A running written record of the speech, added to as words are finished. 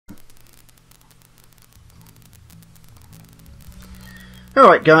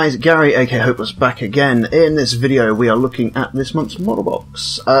Alright guys, Gary aka Hopeless back again. In this video we are looking at this month's model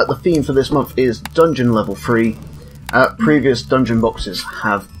box. The theme for this month is Dungeon Level 3. Previous dungeon boxes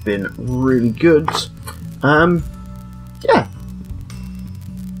have been really good. Yeah.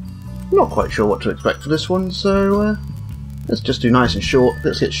 Not quite sure what to expect for this one, so let's just do nice and short.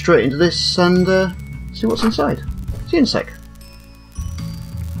 Let's get straight into this and see what's inside. See you in a sec.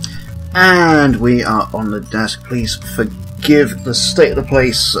 And we are on the desk. Please forgive the state of the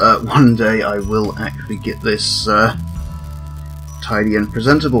place. One day I will actually get this tidy and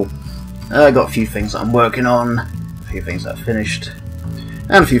presentable. I got a few things that I'm working on, a few things that I've finished,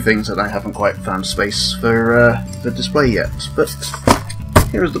 and a few things that I haven't quite found space for display yet. But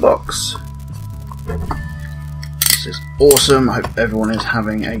here is the box. This is awesome. I hope everyone is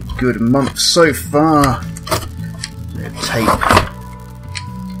having a good month so far. Tape.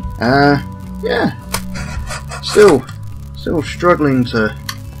 Yeah. Still struggling to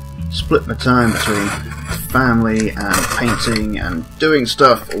split my time between family and painting and doing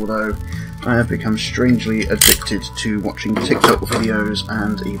stuff, although I have become strangely addicted to watching TikTok videos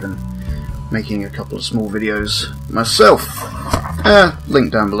and even making a couple of small videos myself.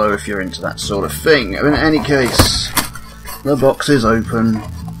 Link down below if you're into that sort of thing. In any case, the box is open.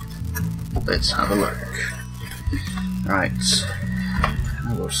 Let's have a look. Right.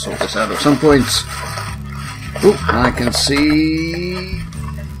 I will sort this out at some point. Oh, I can see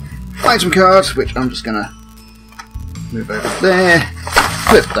item cards, which I'm just gonna move over there,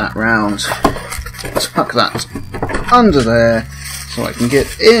 flip that round, tuck that under there so I can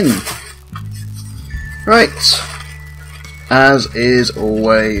get in. Right, as is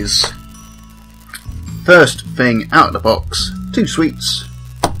always, first thing out of the box, 2 sweets,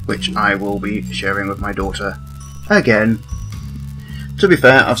 which I will be sharing with my daughter again. To be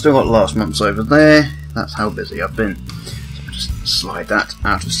fair, I've still got last month's over there. That's how busy I've been. So I'll just slide that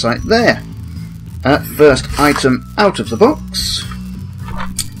out of sight there. First item out of the box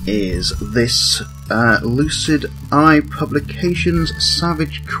is this Lucid Eye Publications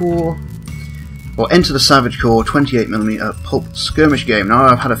Savage Core, or Enter the Savage Core 28mm pulp skirmish game. Now,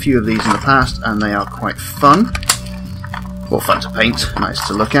 I've had a few of these in the past and they are quite fun. Or fun to paint, nice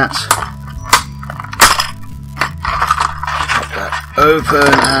to look at.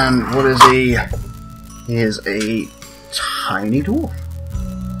 Open, and what is he? He is a tiny dwarf.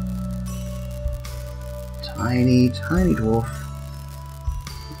 Tiny dwarf.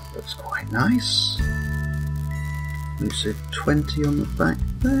 Looks quite nice. Lucid 20 on the back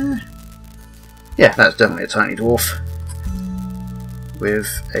there. Yeah, that's definitely a tiny dwarf. With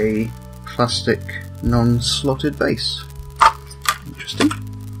a plastic non-slotted base. Interesting.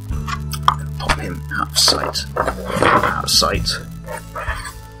 I'm going to pop him out of sight. Out of sight.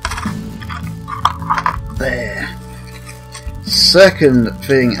 There. Second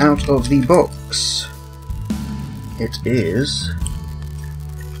thing out of the box. It is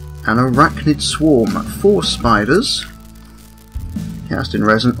an arachnid swarm. 4 spiders. Cast in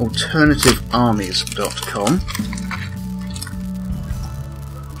resin. alternativearmies.com.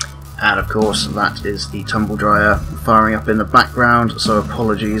 And of course that is the tumble dryer firing up in the background, so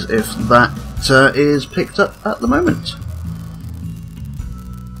apologies if that is picked up at the moment.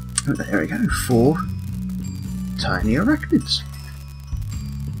 And there we go, 4 tiny arachnids.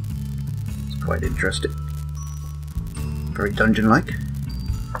 It's quite interesting. Very dungeon-like.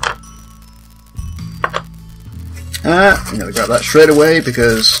 We grab that straight away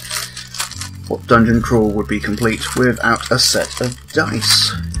because what dungeon crawl would be complete without a set of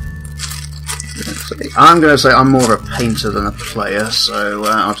dice? I'm going to say I'm more of a painter than a player, so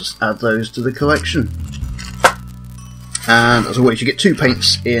I'll just add those to the collection. And as always, you get 2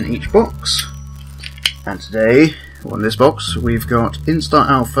 paints in each box. And today, on this box, we've got Instar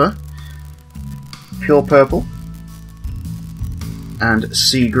Alpha, Pure Purple, and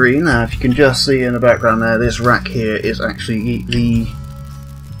Sea Green. Now, if you can just see in the background there, this rack here is actually the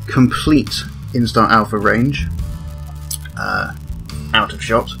complete Instar Alpha range, out of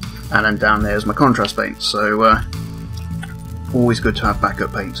shot. And then down there is my contrast paint, so always good to have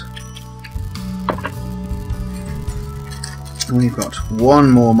backup paint. And we've got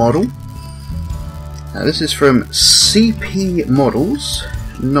one more model. Now this is from CP Models,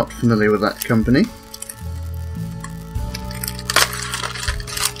 not familiar with that company.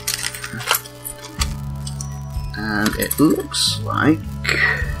 And it looks like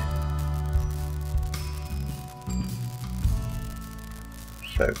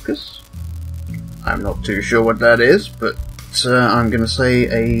focus. I'm not too sure what that is, but I'm going to say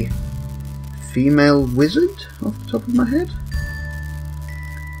a female wizard off the top of my head.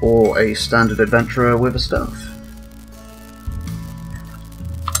 Or a standard adventurer with a staff.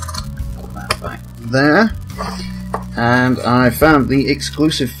 there. And I found the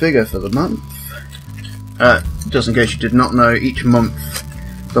exclusive figure for the month. Just in case you did not know, each month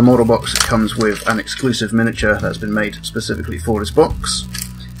the model box comes with an exclusive miniature that's been made specifically for this box,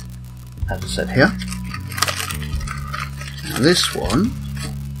 as I said here. This one,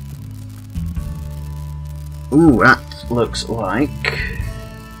 ooh, that looks like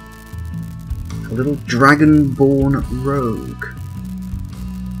a little Dragonborn rogue.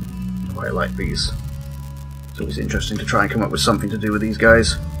 Quite like these. It's always interesting to try and come up with something to do with these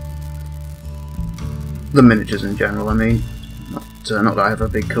guys. The miniatures in general, I mean. Not that I have a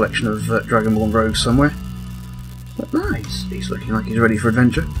big collection of Dragonborn rogues somewhere. But nice. He's looking like he's ready for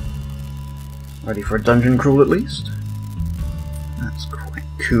adventure. Ready for a dungeon crawl at least. That's quite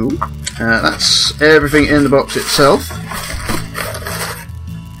cool. That's everything in the box itself.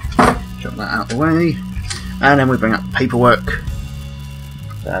 Chuck that out of the way. And then we bring up the paperwork.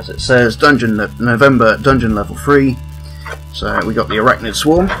 As it says, November Dungeon Level 3. So we got the Arachnid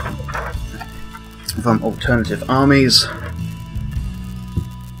Swarm from Alternative Armies.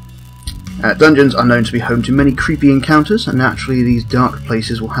 Dungeons are known to be home to many creepy encounters, and naturally these dark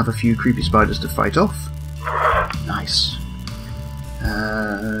places will have a few creepy spiders to fight off. Nice.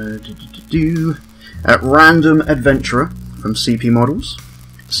 Random Adventurer from CP Models.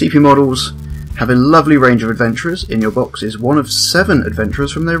 CP Models have a lovely range of adventurers. In your box is one of 7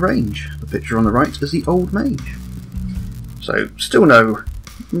 adventurers from their range. The picture on the right is the Old Mage. So, still no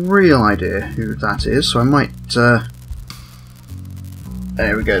real idea who that is, so I might...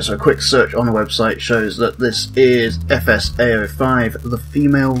 There we go, so a quick search on the website shows that this is FSA05, the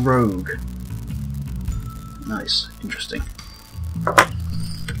Female Rogue. Nice, interesting.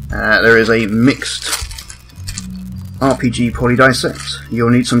 There is a mixed RPG poly dice set. You'll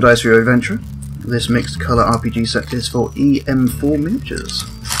need some dice for your adventure. This mixed colour RPG set is for EM4 miniatures.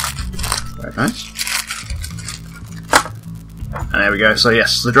 Very nice. And there we go, so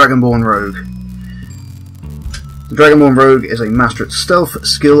yes, the Dragonborn Rogue. The Dragonborn Rogue is a master at stealth,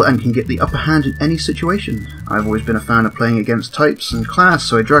 skill, and can get the upper hand in any situation. I've always been a fan of playing against types and class,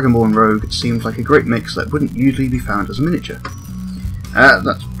 so a Dragonborn Rogue seems like a great mix that wouldn't usually be found as a miniature.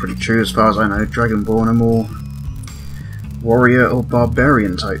 That's pretty true as far as I know. Dragonborn are more warrior or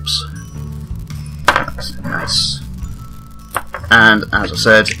barbarian types. That's nice. And as I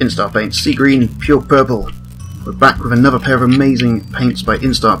said, Instar Paints Sea Green, Pure Purple. We're back with another pair of amazing paints by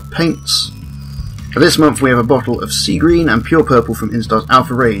Instar Paints. For this month we have a bottle of Sea Green and Pure Purple from Instar's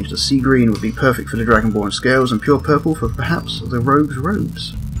Alpha range. The Sea Green would be perfect for the Dragonborn scales and Pure Purple for perhaps the Rogue's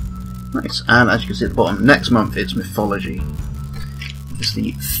robes. Nice, and as you can see at the bottom, next month it's mythology. It's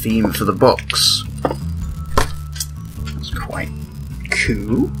the theme for the box. That's quite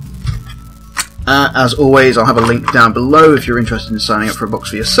cool. As always, I'll have a link down below if you're interested in signing up for a box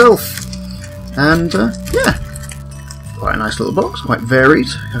for yourself. And yeah. Quite a nice little box, quite varied.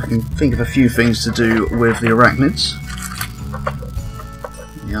 I can think of a few things to do with the arachnids.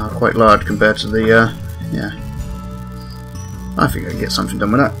 They are quite large compared to the, yeah. I think I can get something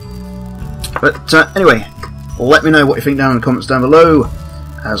done with that. But anyway, let me know what you think down in the comments down below.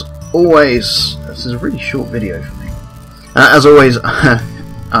 As always, this is a really short video for me. As always,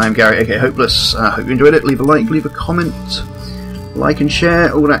 I'm Gary, aka Hopeless. Hope you enjoyed it. Leave a like, leave a comment, like and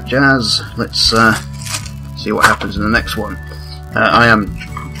share, all that jazz. Let's see what happens in the next one. I am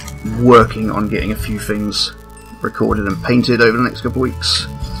working on getting a few things recorded and painted over the next couple of weeks,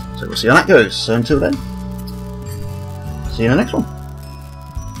 so we'll see how that goes. So until then, see you in the next one.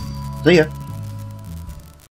 See ya.